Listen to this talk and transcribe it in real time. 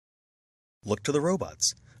Look to the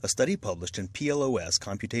robots. A study published in PLOS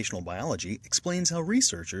Computational Biology explains how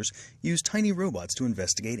researchers use tiny robots to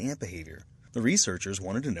investigate ant behavior. The researchers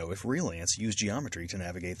wanted to know if real ants use geometry to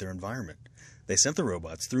navigate their environment. They sent the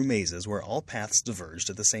robots through mazes where all paths diverged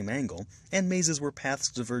at the same angle, and mazes where paths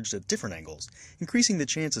diverged at different angles, increasing the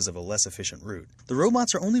chances of a less efficient route. The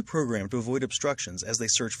robots are only programmed to avoid obstructions as they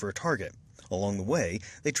search for a target. Along the way,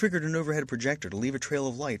 they triggered an overhead projector to leave a trail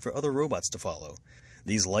of light for other robots to follow.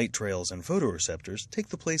 These light trails and photoreceptors take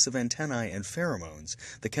the place of antennae and pheromones,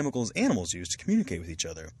 the chemicals animals use to communicate with each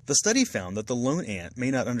other. The study found that the lone ant may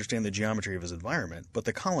not understand the geometry of his environment, but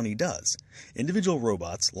the colony does. Individual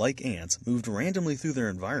robots, like ants, moved randomly through their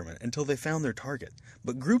environment until they found their target,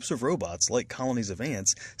 but groups of robots, like colonies of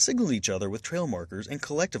ants, signaled each other with trail markers and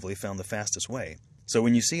collectively found the fastest way. So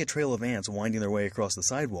when you see a trail of ants winding their way across the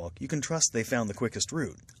sidewalk, you can trust they found the quickest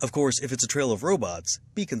route. Of course, if it's a trail of robots,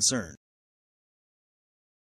 be concerned.